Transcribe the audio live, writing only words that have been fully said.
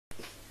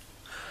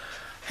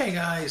Hey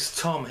guys,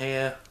 Tom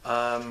here.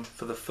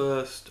 For the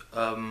first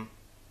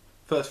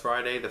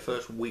Friday, the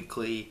first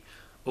weekly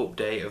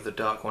update of the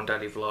Darkone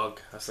Daddy vlog.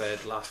 I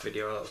said last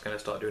video I was going to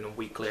start doing them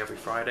weekly every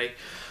Friday,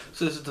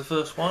 so this is the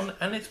first one,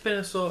 and it's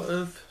been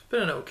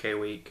an okay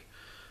week.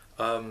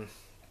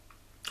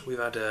 We've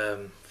had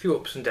a few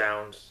ups and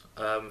downs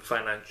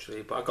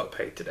financially, but I got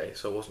paid today,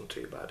 so it wasn't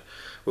too bad.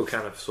 We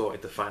kind of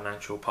sorted the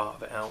financial part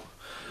of it out.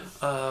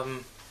 But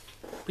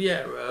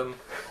yeah, let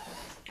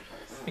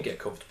me get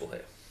comfortable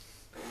here.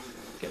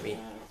 Get me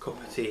a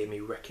cup of tea in me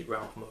Wreck-It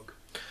Ralph mug.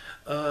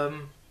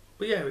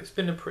 But yeah, it's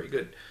been a pretty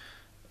good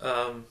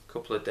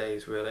couple of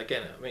days really.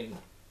 Again, I mean,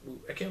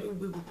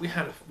 we've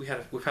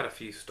had a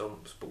few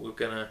stumps, but we're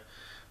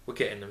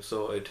getting them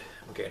sorted.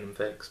 We're getting them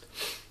fixed.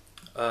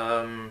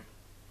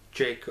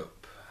 Jacob,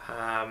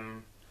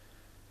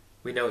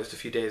 we noticed a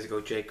few days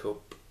ago Jacob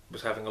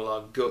was having a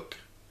lot of guck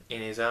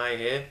in his eye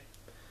here.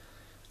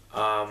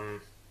 I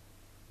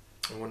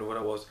wonder what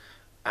it was,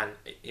 and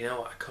you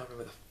know what, I can't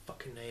remember the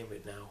fucking name of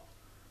it now.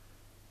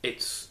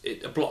 It's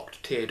a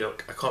blocked tear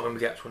duct. I can't remember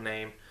the actual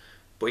name,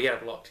 but yeah,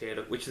 blocked tear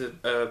duct, which is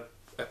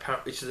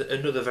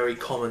another very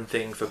common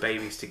thing for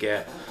babies to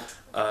get.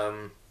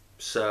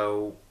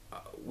 So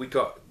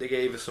they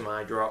gave us some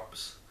eye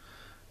drops.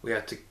 We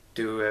had to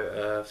do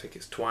I think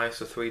it's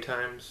twice or 3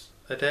 times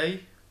a day.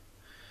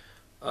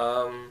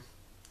 And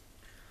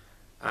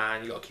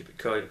you got to keep it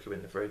cold, keep it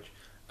in the fridge.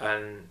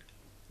 And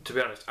to be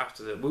honest,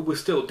 we were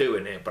still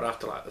doing it, but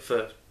after like the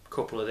first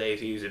couple of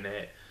days using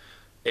it,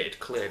 it had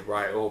cleared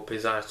right up.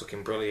 His eye's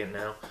looking brilliant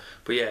now.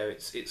 But yeah,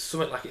 it's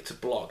something like it's a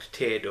blocked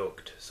tear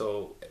duct.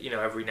 So you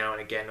know, every now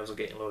and again, I was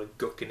getting a lot of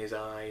guck in his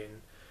eye,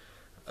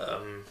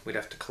 and we'd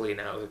have to clean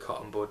it out with a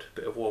cotton bud, a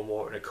bit of warm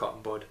water and a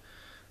cotton bud.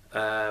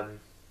 And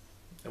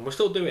we're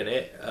still doing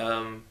it.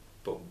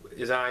 But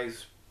his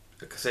eyes,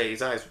 like I say,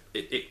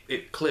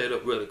 it cleared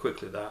up really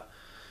quickly. That.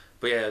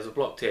 But yeah, it was a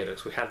blocked tear duct.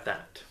 So we had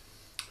that.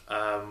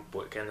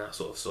 But again, that's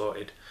sort of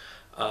sorted.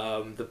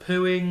 The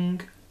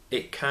pooing,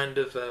 it kind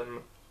of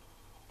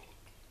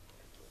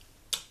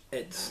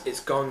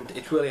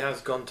it really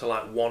has gone to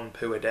like 1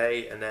 poo a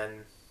day, and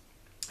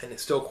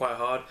it's still quite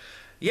hard.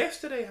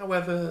 Yesterday,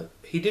 however,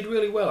 he did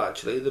really well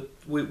actually.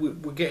 We're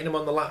getting him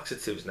on the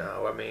laxatives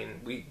now. I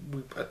mean,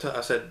 I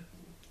said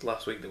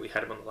last week that we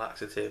had him on the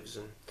laxatives,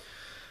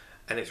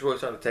 and it's really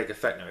starting to take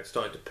effect now. It's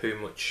starting to poo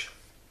much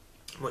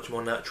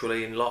more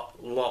naturally and lot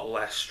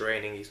less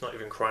straining. He's not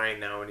even crying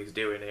now, and he's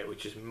doing it,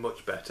 which is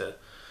much better.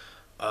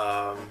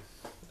 And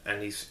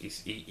he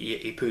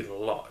pooed a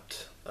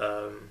lot.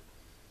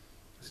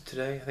 Was it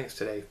today? I think it's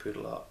today. He pooed a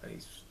lot, and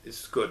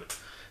it's good.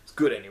 It's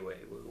good anyway.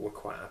 We're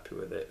quite happy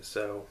with it.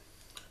 So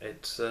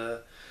it's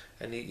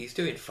and he's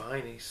doing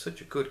fine. He's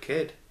such a good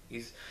kid.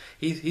 He's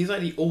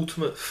like the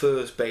ultimate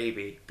first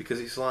baby, because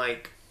he's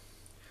like.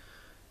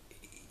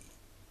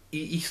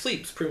 He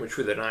sleeps pretty much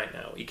through the night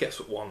now. He gets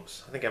up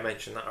once. I think I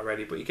mentioned that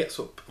already, but he gets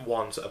up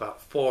once at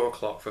about 4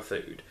 o'clock for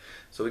food.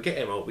 So we get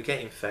him up, we get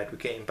him fed, we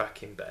get him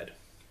back in bed.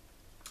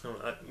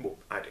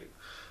 I do.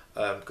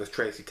 Because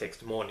Tracy takes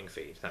the morning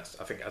feed. I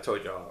think I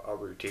told you our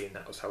routine.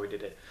 That was how we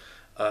did it.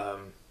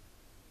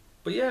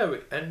 But yeah,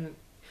 and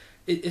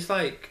it's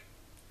like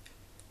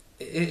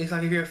if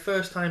you're a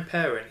first-time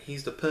parent,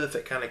 he's the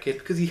perfect kind of kid,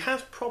 because he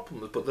has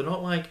problems, but they're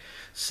not like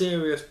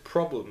serious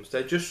problems.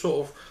 They're just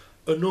sort of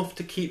enough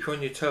to keep you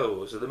on your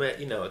toes.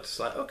 You know, it's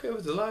like, okay,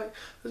 there's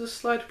a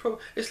slight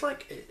problem. It's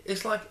like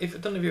if I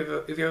don't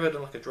know if you ever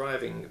done like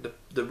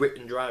the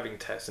written driving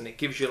test, and it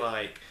gives you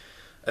like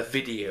a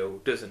video,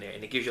 doesn't it?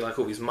 And it gives you like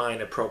all these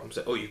minor problems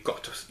that you've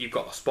got to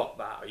spot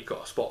that, or you've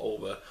got to spot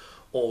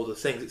all the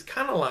things. It's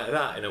kind of like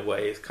that in a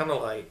way. It's kind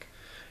of like,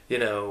 you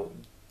know,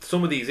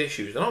 some of these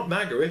issues, they're not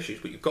mega issues,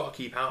 but you've got to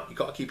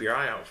keep your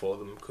eye out for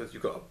them, because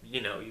you've got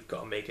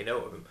to make a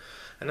note of them.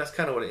 And that's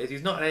kind of what it is.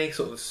 He's not any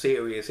sort of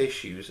serious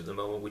issues at the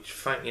moment, which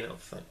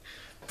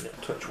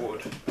touch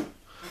wood.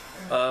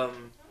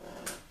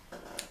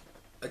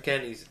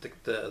 Again,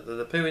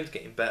 the pooing's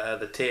getting better.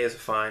 The tears are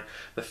fine.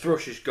 The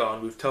thrush is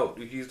gone.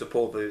 We've used up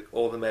all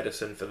the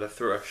medicine for the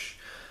thrush,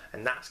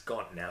 and that's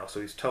gone now. So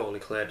he's totally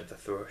cleared of the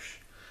thrush.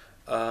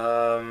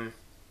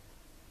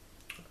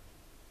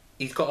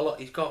 He's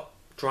got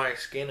dry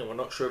skin, and we're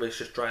not sure if it's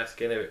just dry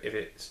skin or if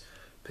it's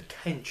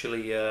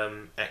potentially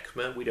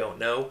eczema. We don't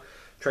know.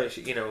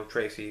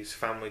 Tracy's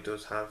family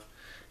does have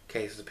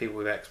cases of people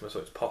with eczema, so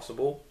it's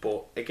possible.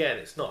 But again,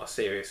 it's not a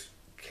serious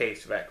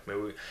case of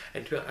eczema.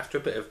 After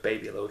a bit of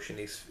baby lotion,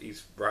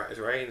 he's right as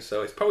rain.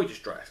 So it's probably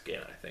just dry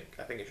skin. I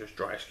think it's just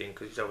dry skin,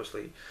 because he's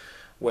obviously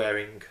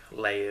wearing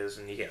layers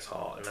and he gets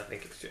hot.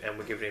 And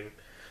we're giving him.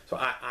 So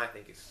I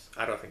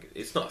don't think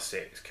it's not a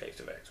serious case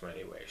of eczema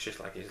anyway. It's just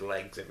like his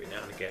legs every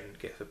now and again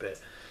gets a bit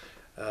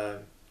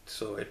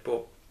sorted.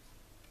 But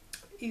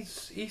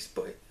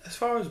but as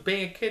far as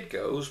being a kid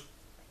goes,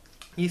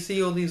 you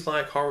see all these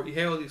like horror, you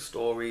hear all these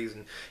stories,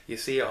 and you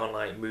see it on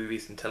like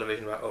movies and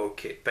television about,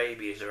 kid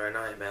babies are a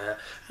nightmare,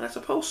 and I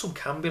suppose some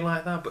can be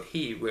like that, but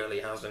he really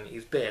hasn't.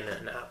 He's been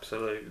an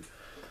absolute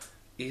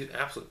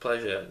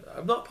pleasure.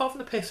 Not apart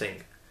from the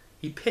pissing.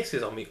 He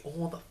pisses on me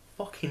all the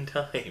fucking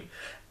time.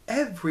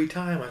 every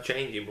time I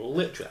change him,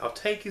 literally, I'll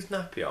take his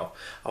nappy off.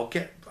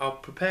 I'll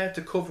prepare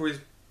to cover his,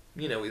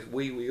 his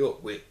wee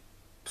up with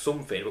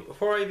something. But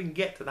before I even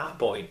get to that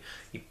point,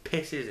 he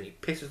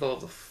pisses all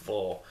over the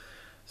floor.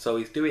 So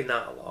he's doing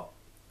that a lot.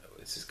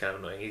 This is kind of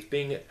annoying. He is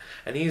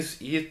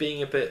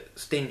being a bit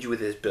stingy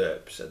with his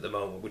burps at the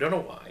moment. We don't know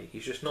why.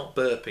 He's just not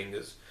burping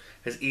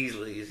as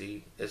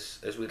easily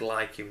as we'd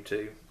like him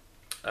to,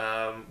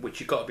 which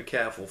you've got to be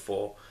careful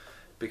for,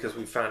 because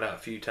we've found out a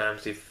few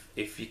times if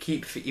you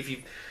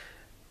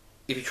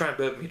try and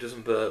burp him, he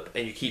doesn't burp,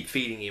 and you keep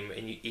feeding him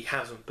and he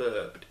hasn't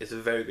burped, there's a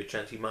very good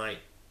chance he might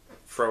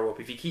throw up.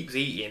 If he keeps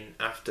eating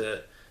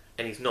after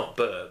and he's not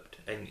burped,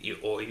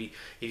 or if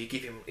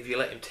you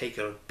let him take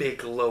a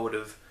big load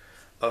of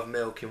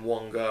milk in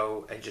one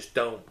go and just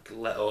don't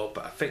let up.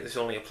 I think this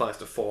only applies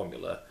to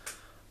formula.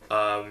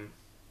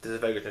 There's a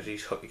very good chance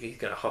he's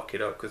going to hock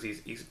it up, because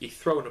he's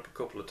thrown up a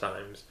couple of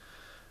times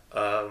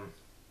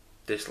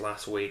this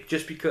last week,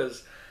 just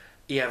because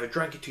he either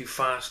drank it too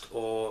fast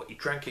or he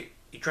drank it.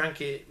 We tried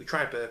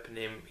burping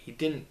him. He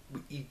didn't.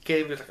 He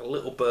gave us like a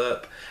little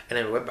burp, and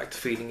then we went back to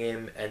feeding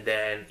him, and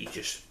then he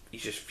just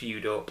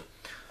fewed up.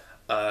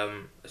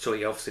 So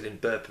he obviously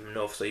didn't burp him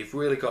enough. So you've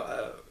really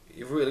got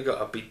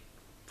to be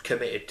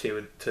committed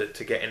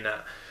to getting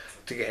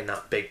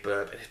that big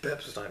burp. And his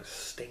burps are starting to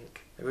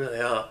stink. They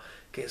really are.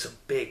 Getting some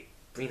big,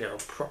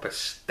 proper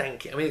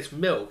stanky. I mean, it's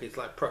milk. It's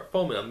like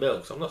formula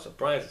milk, so I'm not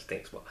surprised it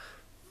stinks. But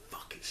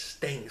fuck, it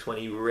stinks when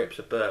he rips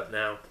a burp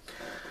now.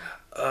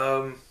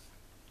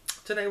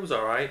 Today was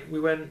alright. We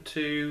went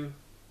to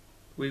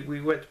my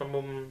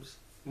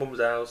mum's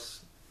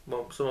house.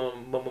 Mum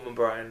and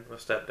Brian, my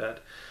stepdad,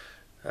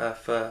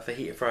 for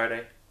Fajita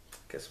Friday.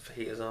 Get some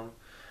fajitas on,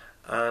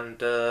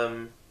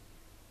 and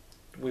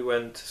we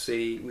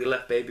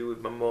left baby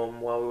with my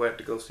mum while we went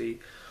to go see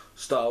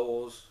Star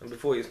Wars. And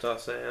before you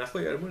start saying, I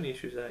thought you had money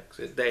issues there,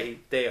 because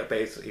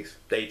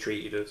they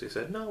treated us. They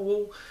said, no,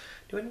 well,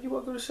 do any of you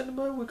want to go to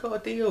cinema? We've got a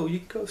deal. You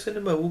can go to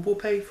cinema. We'll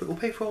pay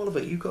for all of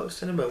it. You go to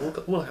cinema.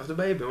 We'll have the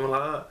baby. And we're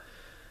like that.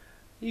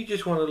 You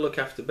just want to look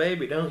after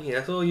baby, don't you?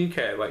 That's all you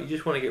care about. You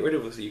just want to get rid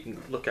of us so you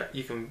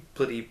can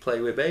bloody play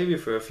with baby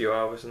for a few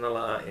hours. And they're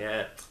like,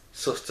 yeah,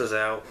 sussed us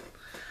out.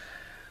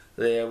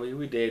 There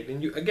we did.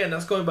 And again,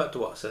 that's going back to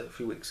what I said a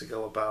few weeks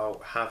ago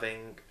about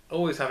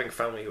always having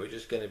family who are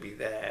just going to be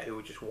there, who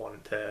just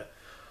want to,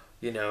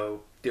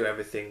 do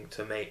everything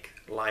to make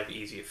life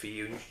easier for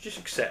you. And you should just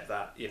accept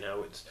that.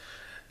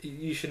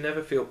 You should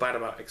never feel bad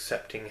about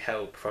accepting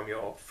help from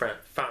your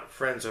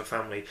friends and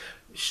family.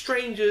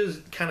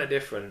 Strangers, kind of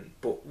different,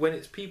 but when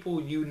it's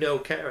people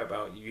care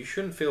about you, you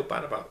shouldn't feel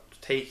bad about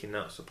taking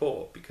that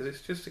support, because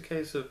it's just a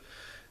case of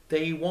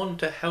they want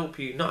to help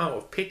you, not out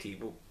of pity,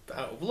 but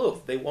out of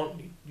love. They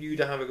want you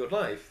to have a good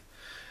life.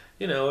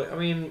 I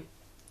mean,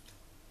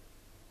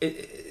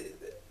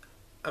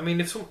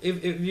 if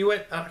you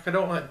went, I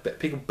don't like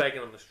people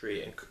begging on the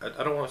street, and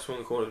I don't want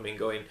someone coming to me and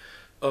going,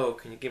 oh,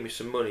 can you give me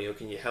some money, or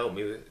can you help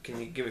me can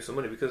you give me some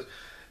money, because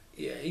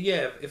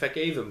yeah, if I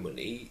gave them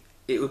money,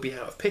 it would be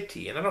out of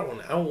pity, and I don't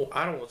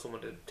want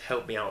someone to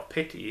help me out of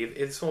pity.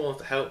 If someone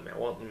wants to help me, I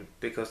want them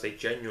because they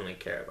genuinely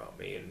care about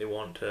me, and they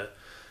want to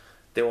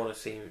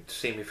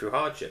see me through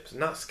hardships.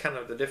 And that's kind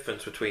of the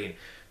difference between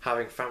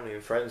having family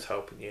and friends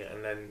helping you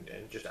and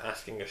just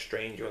asking a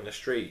stranger on the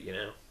street,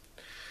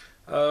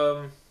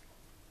 But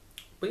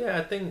yeah,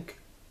 I think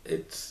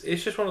it's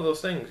just one of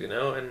those things,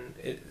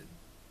 and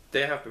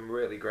they have been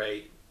really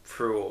great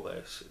through all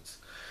this. It's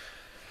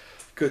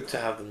good to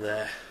have them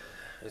there.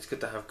 It's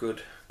good to have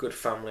good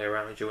family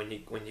around you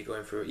when you're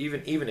going through it.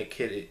 Even a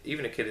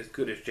kid as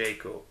good as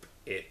Jacob,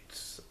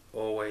 it's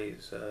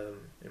always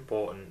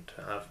important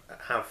to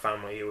have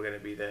family who are going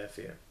to be there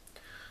for you.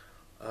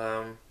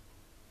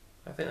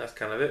 I think that's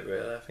kind of it,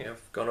 really. I think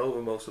I've gone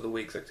over most of the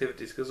week's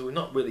activities, because we've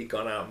not really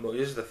gone out much.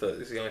 This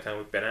is the only time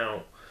we've been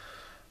out.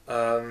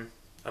 I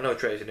know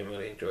Tracy didn't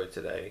really enjoy it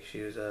today.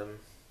 She was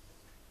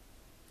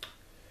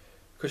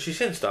because she's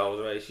seen Star Wars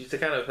already. She's the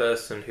kind of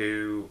person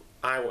who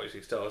I want to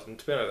see Star Wars, and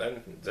to be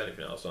honest, there's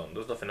anything else on.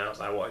 There's nothing else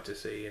I wanted to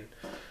see, and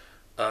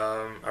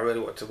I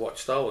really want to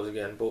watch Star Wars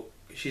again. But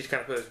she's the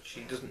kind of person,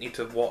 she doesn't need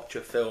to watch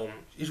a film.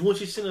 Once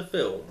she's seen a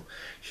film,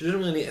 she doesn't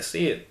really need to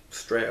see it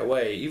straight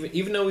away.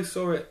 Even though we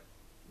saw it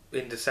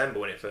in December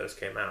when it first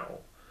came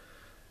out.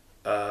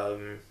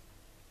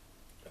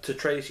 To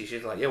Tracy,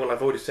 she's like, yeah, well,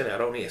 I've already seen it. I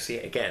don't need to see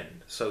it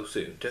again so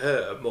soon. To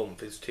her, a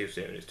month is too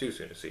soon. It's too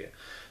soon to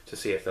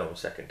see a film a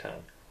second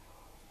time.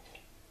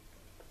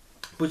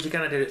 But she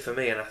kind of did it for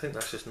me, and I think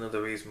that's just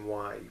another reason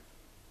why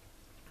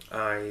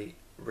I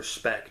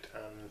respect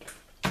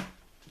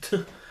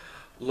and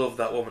love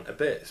that woman to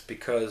bits,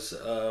 because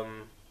I've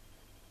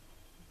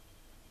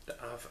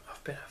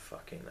been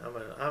I'm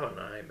a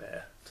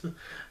nightmare.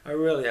 I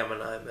really am a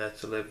nightmare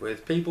to live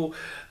with. People,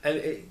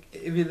 and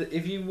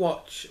if you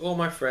watch all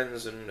my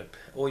friends and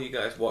all you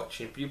guys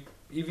watching,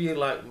 if you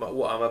like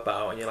what I'm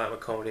about and you like my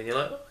comedy, and you're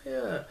like, oh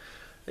yeah,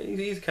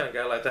 he's the kind of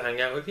guy I like to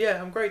hang out with.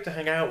 Yeah, I'm great to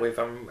hang out with.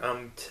 I'm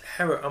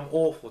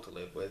awful to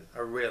live with. I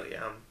really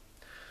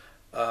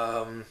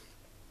am.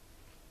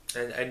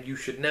 And you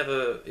should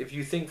never, if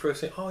you think for a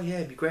second, oh yeah,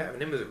 it'd be great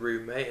having him as a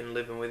roommate and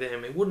living with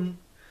him, it wouldn't.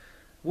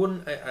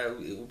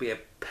 It would be a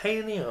pain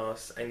in the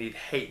arse, and you'd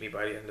hate me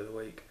by the end of the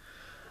week,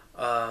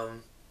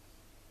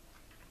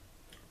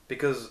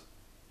 because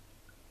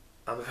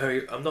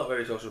I'm not a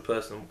very social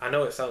person. I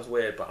know it sounds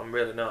weird, but I'm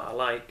really not.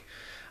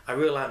 I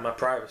really like my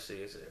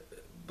privacy,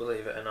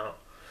 believe it or not.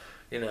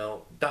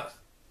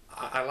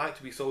 I like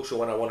to be social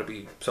when I want to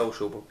be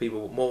social, but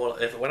people more.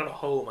 When I'm at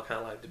home, I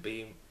kind of like to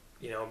be,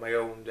 my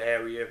own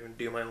area and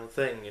do my own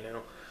thing.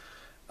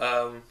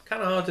 Kind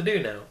of hard to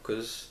do now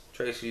because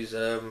Tracy's.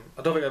 I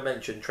don't think I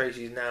mentioned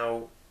Tracy's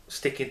now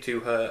sticking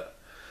to her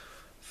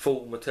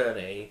full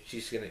maternity.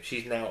 She's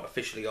now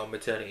officially on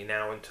maternity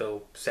now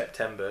until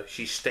September.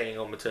 She's staying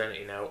on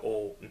maternity now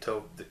all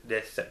until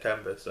this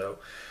September. So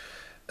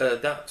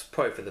that's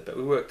probably for the best.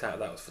 We worked out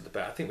that was for the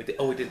best. I think we did.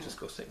 Oh, we did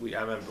discuss it.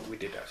 I remember we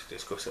did actually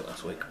discuss it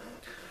last week.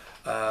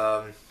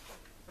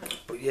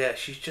 But yeah,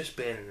 she's just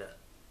been.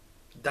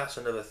 That's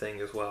another thing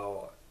as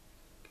well.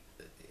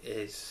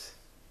 Is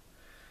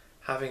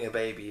having a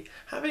baby,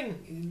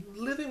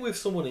 living with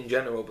someone in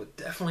general, but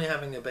definitely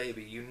having a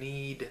baby. You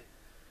need.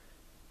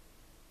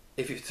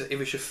 If it's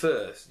your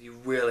first, you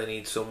really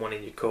need someone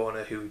in your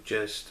corner who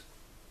just,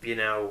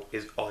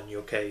 is on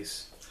your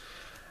case.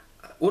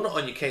 Well, not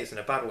on your case in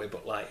a bad way,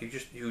 but like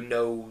who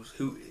knows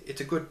who.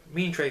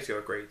 Me and Tracy are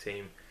a great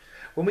team.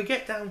 When we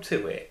get down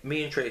to it,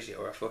 me and Tracy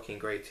are a fucking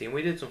great team.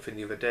 We did something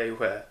the other day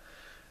where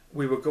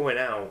we were going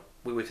out,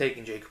 we were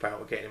taking Jacob out,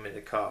 we're getting him in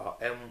the car,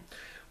 and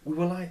we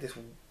were like this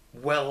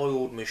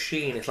well-oiled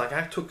machine. It's like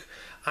I had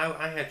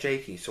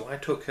Jakey, so I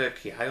took her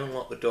key, I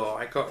unlocked the door,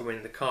 I got him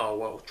in the car,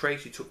 while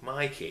Tracy took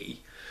my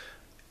key,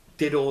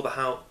 did all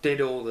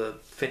the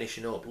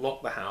finishing up,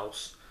 locked the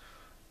house,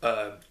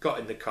 got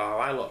in the car,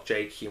 I locked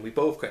Jakey, and we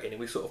both got in, and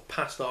we sort of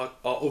passed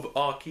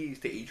our keys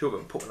to each other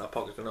and put in our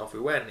pockets, and off we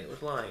went. It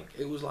was like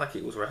it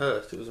was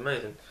rehearsed. It was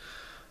amazing.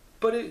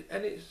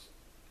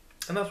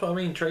 And that's what I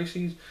mean.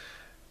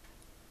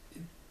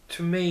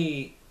 To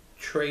me,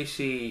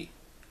 Tracy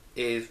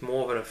is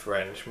more than a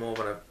friend, more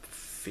than a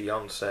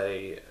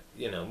fiance,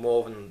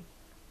 more than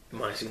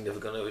my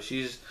significant other.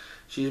 She's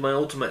my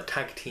ultimate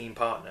tag team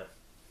partner.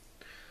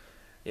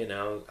 Tracy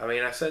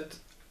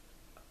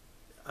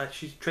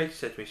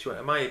said to me, she went,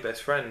 "Am I your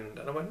best friend?"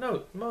 And I went,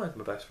 "No, mine's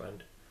my best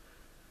friend."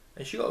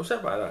 And she got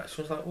upset by that.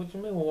 She was like, "What do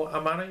you mean? Well,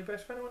 am I not your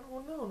best friend?" I went,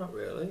 "Well, no, not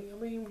really. I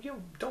mean,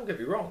 don't get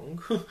me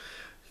wrong.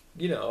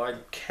 I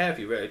care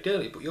for you very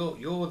dearly, but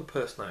you're the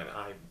person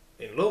I'm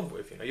in love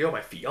with. You're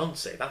my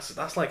fiance.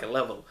 That's like a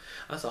level.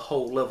 That's a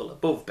whole level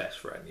above best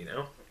friend. You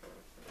know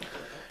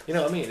what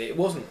I mean? It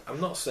wasn't.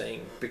 I'm not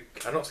saying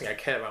I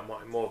care about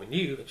Martin more than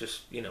you. It's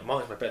just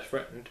Martin's my best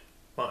friend.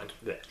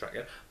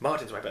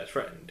 Martin's my best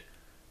friend.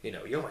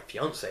 You're my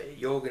fiance.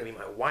 You're gonna be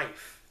my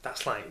wife.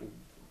 That's like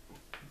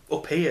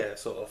up here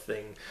sort of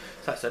thing.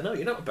 So I said, no,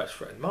 you're not my best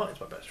friend.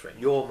 Martin's my best friend.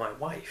 You're my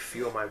wife.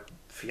 You're my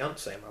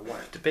fiance, my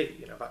wife to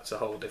be. That's a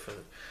whole different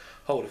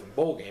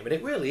ball game. And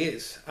it really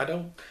is. I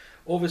don't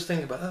always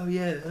think about,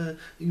 you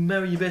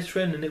marry your best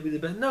friend and it'll be the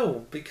best.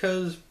 No,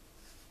 because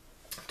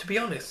to be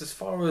honest, as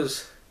far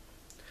as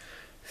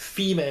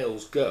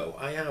females go,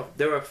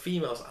 there are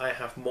females I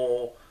have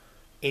more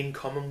in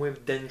common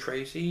with than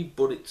Tracy,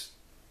 but it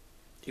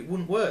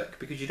wouldn't work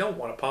because you don't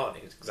want a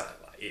partner who's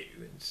exactly like you.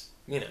 It's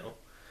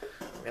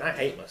I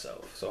hate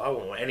myself, so I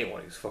wouldn't want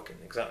anyone who's fucking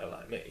exactly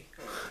like me.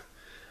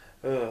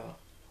 I'm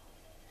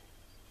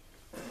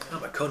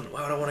a cunt.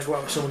 Why would I want to go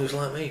out with someone who's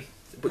like me?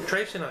 But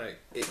Tracy and I,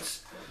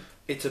 it's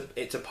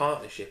a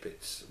partnership.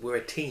 We're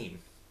a team,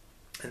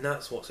 and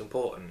that's what's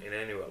important in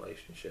any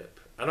relationship.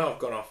 I know I've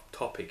gone off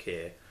topic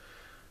here,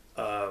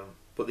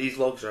 but these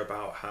vlogs are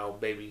about how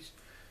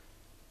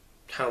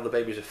the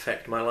babies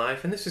affect my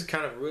life, and this is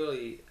kind of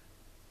really,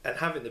 and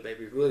having the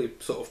baby really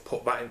sort of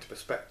put that into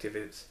perspective.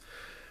 It's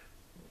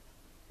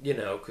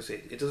because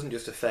it doesn't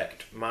just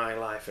affect my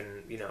life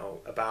and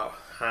about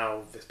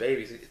how this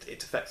baby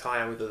it affects how I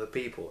am with other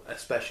people,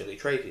 especially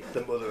Tracy,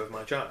 the mother of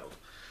my child.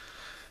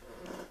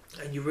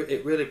 And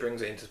it really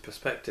brings it into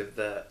perspective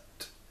that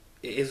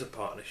it is a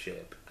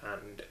partnership,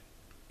 and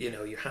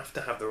you have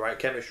to have the right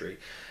chemistry.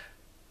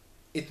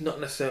 It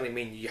not necessarily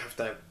mean you have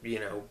to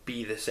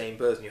be the same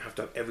person. You have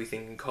to have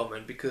everything in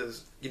common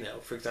because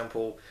for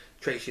example,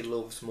 Tracy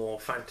loves more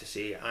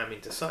fantasy. I'm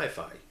into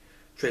sci-fi.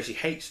 Tracy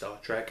hates Star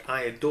Trek.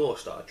 I adore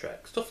Star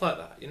Trek. Stuff like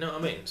that. You know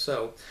what I mean?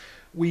 So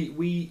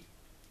we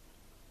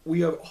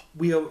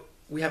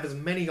have as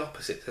many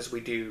opposites as we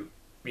do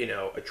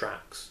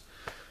attracts.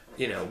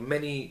 We have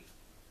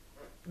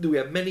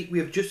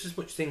just as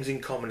much things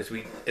in common as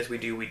we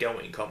do we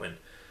don't in common.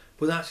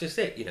 But that's just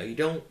it.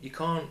 You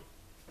can't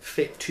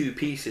fit two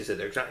pieces that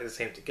are exactly the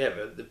same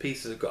together. The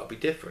pieces have got to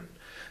be different.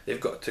 They've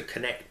got to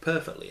connect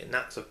perfectly, and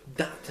that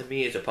to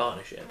me is a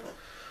partnership.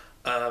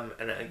 And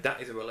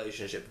that is a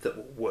relationship that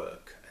will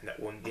work, and that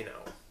one,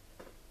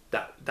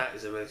 that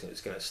is a relationship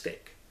that's going to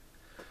stick.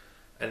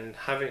 And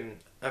having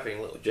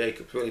little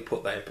Jacob's really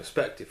put that in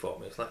perspective for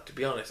me. It's like, to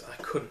be honest, I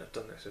couldn't have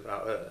done this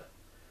without her.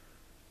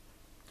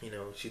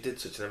 She did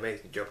such an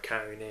amazing job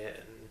carrying it,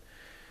 and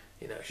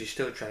You know, she's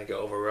still trying to get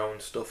over her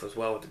own stuff as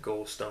well with the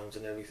gallstones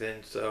and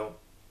everything. So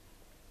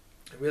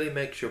it really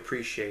makes you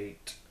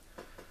appreciate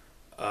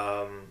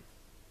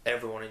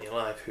everyone in your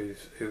life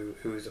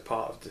who's a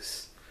part of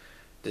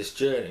this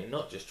journey.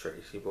 Not just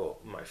Tracy,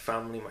 but my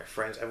family, my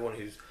friends, everyone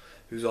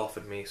who's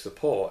offered me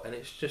support. And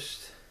it's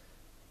just,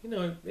 you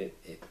know,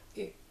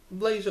 it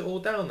lays it all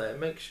down there. It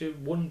makes you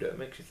wonder, it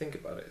makes you think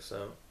about it.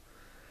 So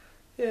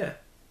yeah.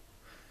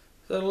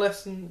 So the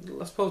lesson,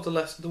 I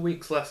suppose the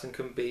week's lesson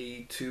can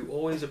be to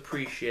always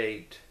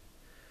appreciate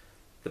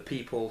the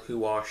people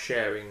who are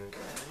sharing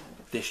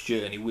this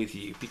journey with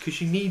you,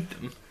 because you need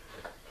them.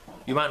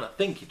 You might not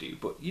think you do,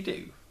 but you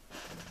do.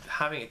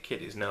 Having a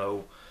kid is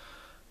no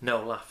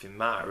laughing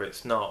matter.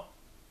 It's not.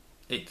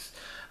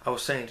 I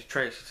was saying to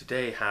Tracy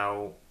today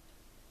how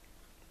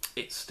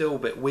it's still a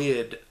bit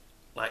weird.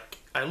 Like,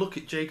 I look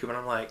at Jacob and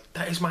I'm like,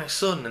 that is my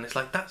son, and it's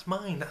like, that's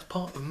mine, that's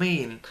part of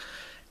me, and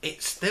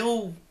it's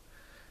still.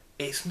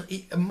 It's not,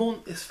 a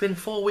month. It's been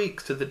 4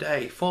 weeks to the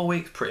day. 4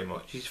 weeks pretty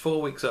much. He's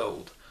 4 weeks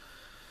old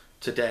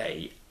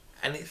today,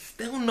 and it's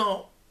still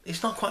not.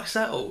 It's not quite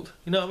settled.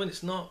 You know what I mean?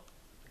 It's not.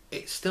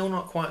 It's still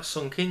not quite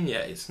sunk in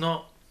yet. It's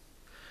not.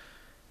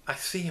 I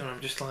see him and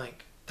I'm just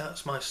like,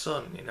 that's my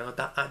son. You know,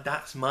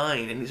 that's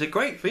mine, and it's a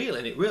great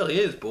feeling. It really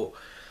is. But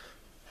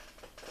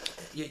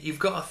you've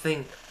got to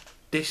think,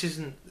 this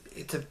isn't.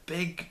 It's a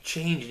big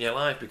change in your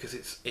life, because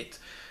it's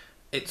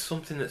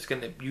something that's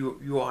gonna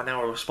you are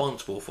now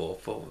responsible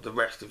for the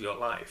rest of your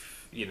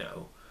life. You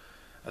know,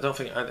 I don't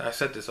think I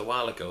said this a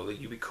while ago, that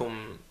you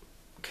become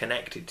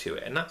connected to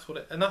it, and that's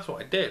what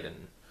I did,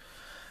 and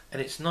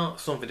it's not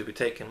something to be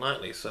taken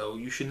lightly. So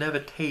you should never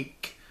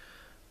take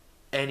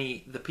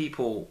the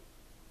people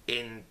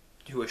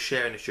who are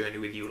sharing this journey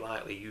with you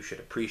lightly. You should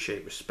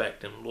appreciate,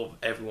 respect, and love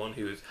everyone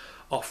who is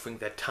offering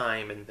their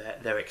time and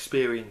their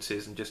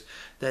experiences, and just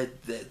their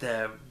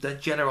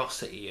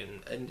generosity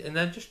and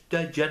their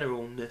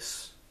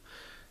generalness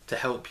to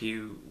help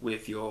you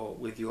with your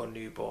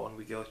newborn,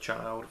 with your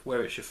child,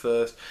 whether it's your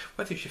first,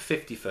 whether it's your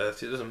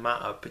 51st, it doesn't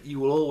matter. But you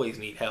will always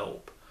need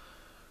help,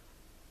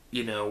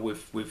 you know,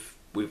 with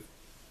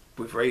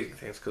raising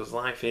things, because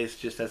life is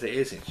just as it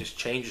is. It just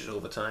changes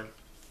over time.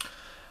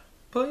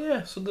 But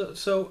yeah,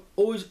 so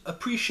always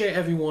appreciate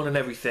everyone and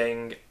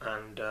everything,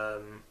 and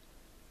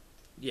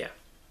yeah,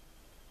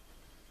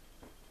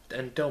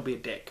 and don't be a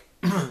dick.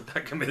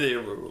 That can be the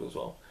other rule as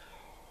well.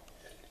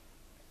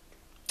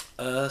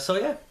 So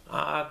yeah,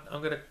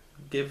 I'm gonna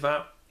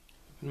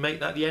make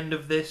that the end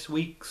of this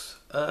week's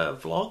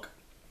vlog.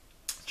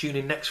 Tune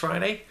in next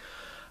Friday,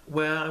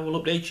 where I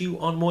will update you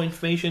on more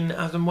information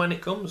as and when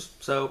it comes.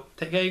 So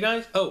take care, you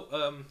guys.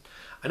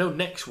 I know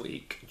next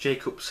week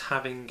Jacob's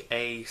having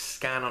a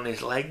scan on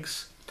his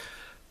legs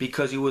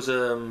because he was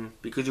a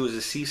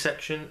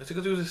C-section. Is it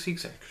because he was a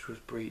C-section? Because it was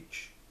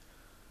breech.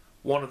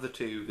 One of the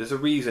two. There's a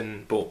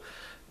reason, but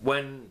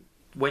when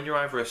you're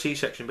either a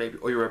C-section baby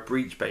or you're a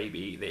breech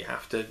baby, they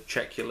have to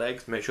check your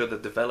legs, make sure they're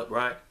developed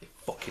right. They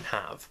fucking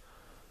have.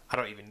 I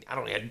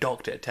don't need a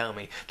doctor to tell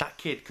me. That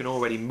kid can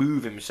already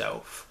move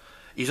himself.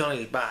 He's on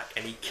his back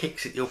and he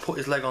kicks it. He'll put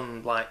his leg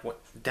on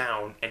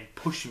down and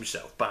push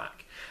himself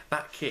back.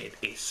 That kid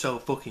is so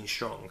fucking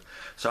strong.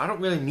 So I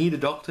don't really need a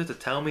doctor to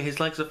tell me his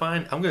legs are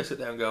fine. I'm going to sit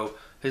there and go,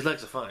 his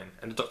legs are fine.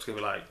 And the doctor's going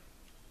to be like,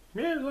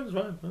 yeah, his legs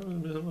are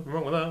fine. There's nothing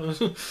wrong with that. I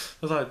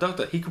was like,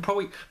 doctor, he could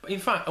probably... But in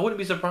fact, I wouldn't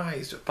be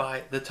surprised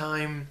by the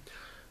time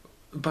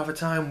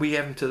we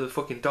have him to the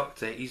fucking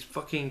doctor, he's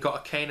fucking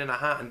got a cane and a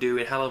hat and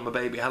doing hello my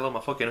baby, hello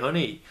my fucking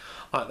honey.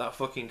 Like that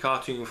fucking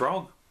cartoon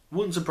frog.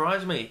 Wouldn't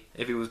surprise me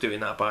if he was doing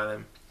that by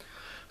then.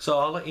 So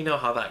I'll let you know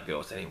how that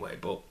goes anyway,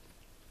 but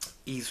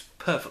he's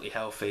perfectly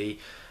healthy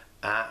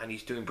and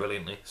he's doing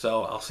brilliantly.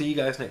 So I'll see you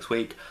guys next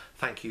week.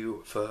 Thank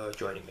you for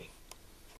joining me.